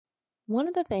One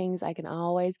of the things I can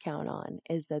always count on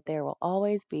is that there will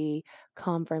always be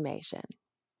confirmation.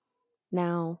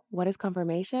 Now, what is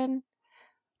confirmation?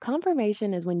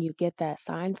 Confirmation is when you get that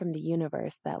sign from the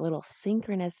universe, that little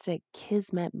synchronistic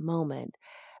kismet moment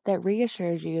that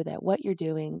reassures you that what you're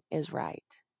doing is right.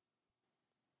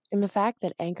 And the fact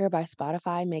that Anchor by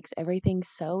Spotify makes everything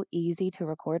so easy to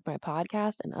record my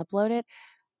podcast and upload it,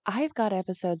 I've got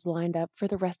episodes lined up for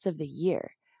the rest of the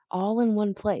year, all in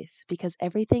one place because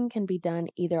everything can be done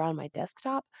either on my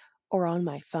desktop or on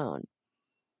my phone.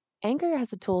 Anchor has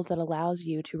the tools that allows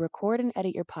you to record and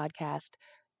edit your podcast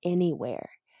anywhere,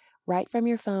 right from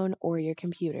your phone or your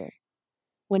computer.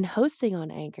 When hosting on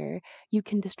Anchor, you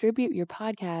can distribute your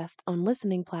podcast on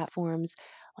listening platforms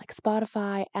like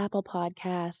Spotify, Apple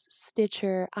Podcasts,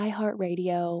 Stitcher,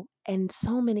 iHeartRadio, and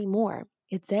so many more.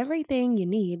 It's everything you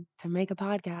need to make a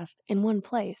podcast in one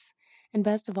place. And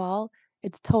best of all,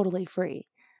 it's totally free.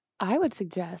 I would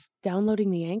suggest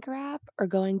downloading the Anchor app or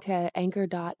going to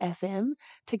anchor.fm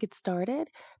to get started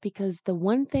because the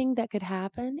one thing that could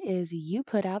happen is you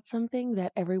put out something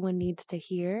that everyone needs to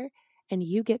hear and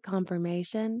you get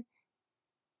confirmation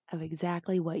of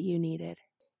exactly what you needed.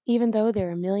 Even though there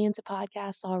are millions of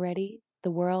podcasts already, the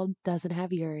world doesn't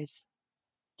have yours.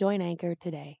 Join Anchor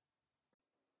today.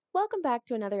 Welcome back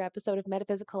to another episode of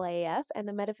Metaphysical AF and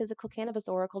the Metaphysical Cannabis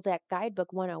Oracle Deck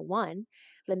Guidebook 101.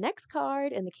 The next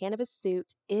card in the cannabis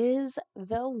suit is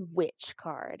the Witch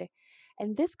card.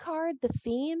 And this card, the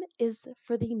theme is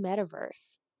for the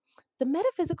metaverse. The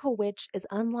metaphysical witch is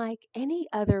unlike any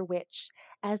other witch,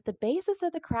 as the basis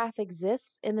of the craft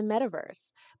exists in the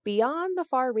metaverse, beyond the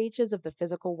far reaches of the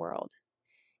physical world.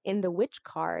 In the Witch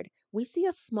card, we see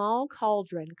a small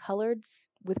cauldron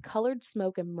with colored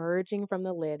smoke emerging from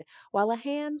the lid, while a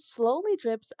hand slowly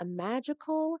drips a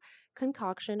magical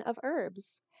concoction of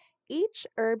herbs. Each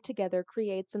herb together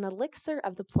creates an elixir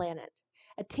of the planet.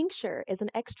 A tincture is an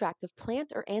extract of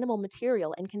plant or animal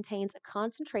material and contains a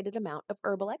concentrated amount of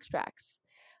herbal extracts.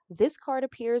 This card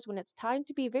appears when it's time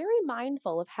to be very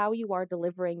mindful of how you are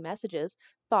delivering messages,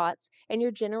 thoughts, and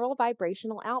your general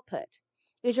vibrational output.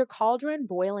 Is your cauldron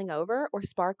boiling over or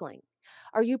sparkling?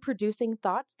 Are you producing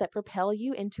thoughts that propel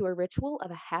you into a ritual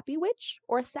of a happy witch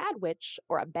or a sad witch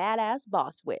or a badass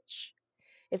boss witch?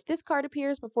 If this card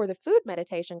appears before the food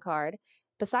meditation card,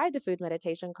 beside the food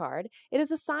meditation card, it is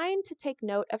a sign to take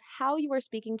note of how you are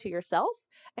speaking to yourself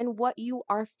and what you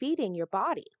are feeding your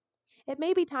body. It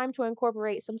may be time to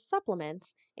incorporate some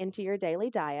supplements into your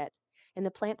daily diet. And the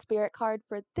plant spirit card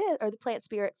for this, or the plant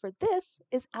spirit for this,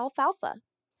 is alfalfa.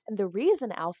 And the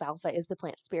reason alfalfa is the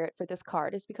plant spirit for this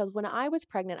card is because when I was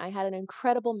pregnant, I had an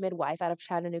incredible midwife out of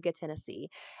Chattanooga, Tennessee.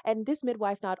 And this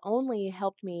midwife not only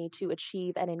helped me to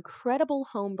achieve an incredible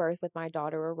home birth with my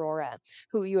daughter, Aurora,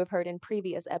 who you have heard in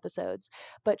previous episodes,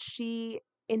 but she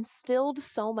instilled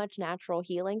so much natural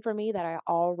healing for me that I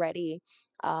already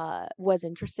was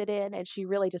interested in, and she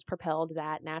really just propelled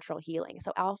that natural healing.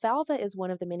 So alfalfa is one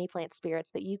of the many plant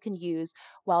spirits that you can use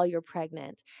while you're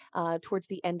pregnant, towards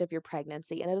the end of your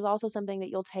pregnancy. And it is also something that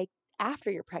you'll take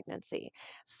after your pregnancy.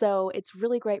 So it's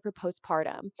really great for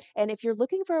postpartum. And if you're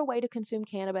looking for a way to consume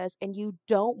cannabis and you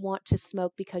don't want to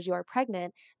smoke because you are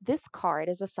pregnant, this card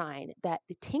is a sign that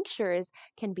the tinctures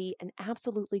can be an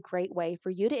absolutely great way for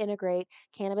you to integrate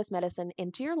cannabis medicine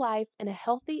into your life in a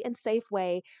healthy and safe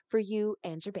way for you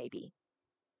and your baby.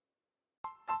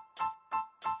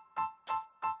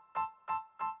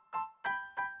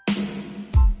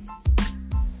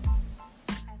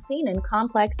 Seen in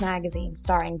Complex magazine,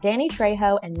 starring Danny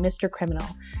Trejo and Mr. Criminal,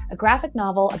 a graphic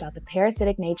novel about the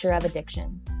parasitic nature of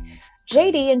addiction.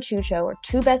 JD and Chucho are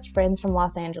two best friends from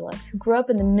Los Angeles who grew up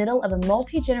in the middle of a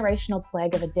multi-generational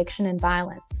plague of addiction and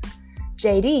violence.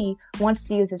 JD wants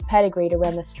to use his pedigree to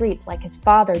run the streets like his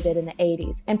father did in the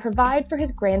 80s and provide for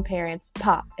his grandparents,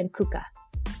 Pop and Kuka.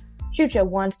 Chucho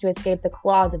wants to escape the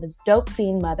claws of his dope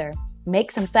fiend mother,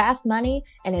 make some fast money,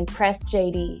 and impress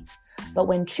JD. But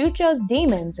when Chucho's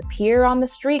demons appear on the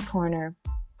street corner,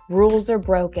 rules are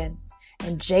broken,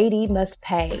 and JD must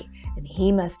pay, and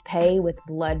he must pay with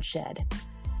bloodshed.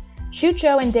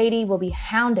 Chucho and JD will be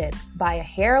hounded by a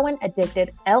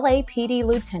heroin-addicted LAPD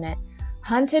lieutenant,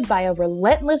 hunted by a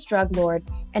relentless drug lord,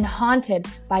 and haunted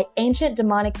by ancient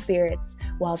demonic spirits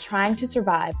while trying to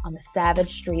survive on the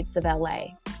savage streets of LA.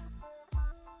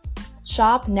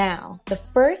 Shop now the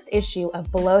first issue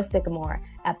of Below Sycamore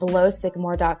at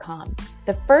belowsycamore.com,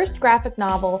 the first graphic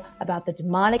novel about the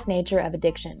demonic nature of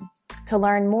addiction. To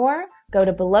learn more, go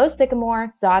to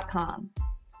belowsycamore.com.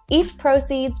 Each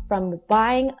proceeds from the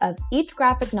buying of each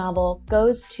graphic novel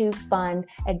goes to fund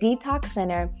a detox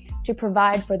center to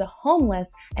provide for the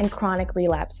homeless and chronic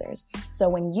relapsers. So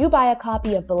when you buy a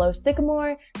copy of Below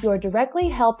Sycamore, you are directly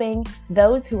helping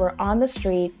those who are on the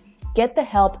street get the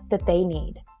help that they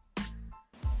need.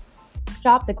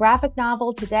 Shop the graphic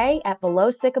novel today at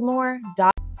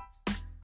belowsycamore.com.